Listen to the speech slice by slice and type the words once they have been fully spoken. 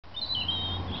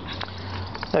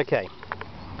Okay,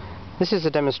 this is a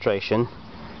demonstration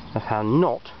of how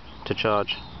not to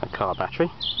charge a car battery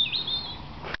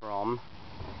from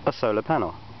a solar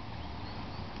panel.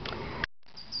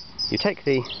 You take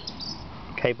the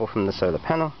cable from the solar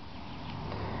panel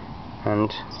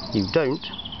and you don't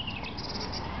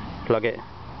plug it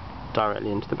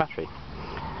directly into the battery.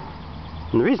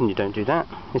 And the reason you don't do that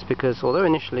is because although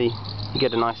initially you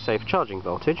get a nice safe charging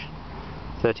voltage,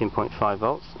 13.5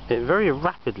 volts, it very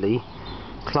rapidly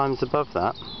climbs above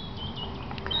that,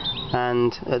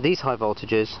 and at these high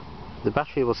voltages the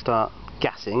battery will start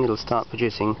gassing, it'll start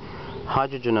producing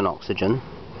hydrogen and oxygen,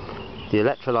 the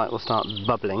electrolyte will start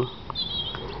bubbling,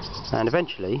 and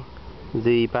eventually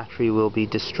the battery will be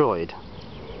destroyed.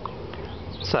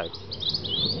 So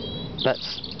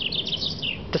let's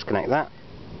disconnect that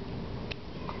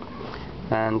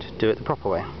and do it the proper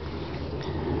way.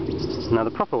 Now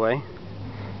the proper way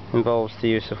involves the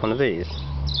use of one of these.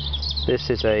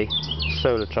 This is a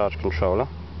solar charge controller,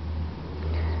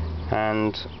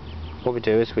 and what we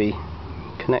do is we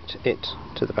connect it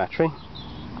to the battery,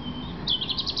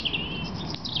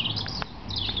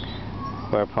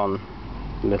 whereupon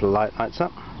the little light lights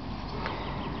up,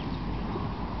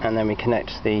 and then we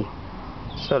connect the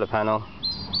solar panel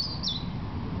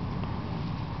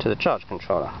to the charge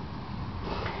controller.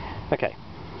 Okay,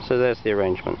 so there's the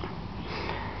arrangement.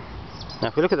 Now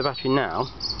if we look at the battery now,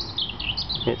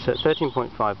 it's at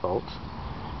 13.5 volts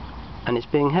and it's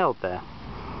being held there.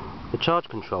 The charge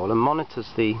controller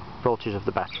monitors the voltage of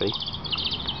the battery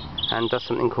and does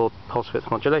something called pulse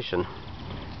width modulation,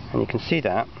 and you can see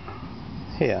that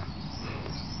here.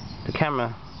 The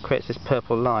camera creates this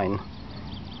purple line,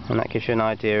 and that gives you an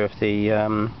idea of the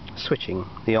switching,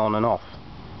 the on and off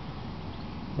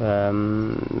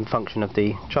function of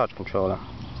the charge controller.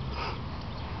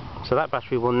 So that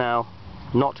battery will now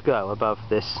not go above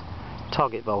this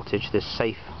target voltage, this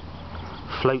safe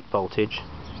float voltage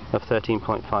of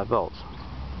 13.5 volts.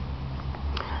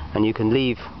 And you can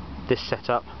leave this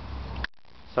setup,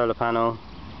 solar panel,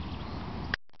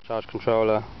 charge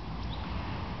controller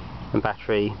and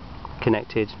battery,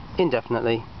 connected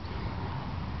indefinitely,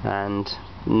 and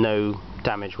no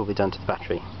damage will be done to the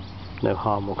battery, no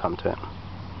harm will come to it.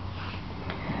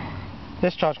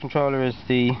 This charge controller is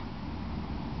the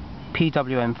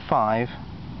PWM5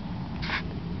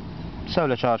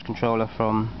 solar charge controller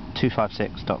from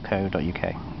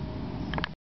 256.co.uk.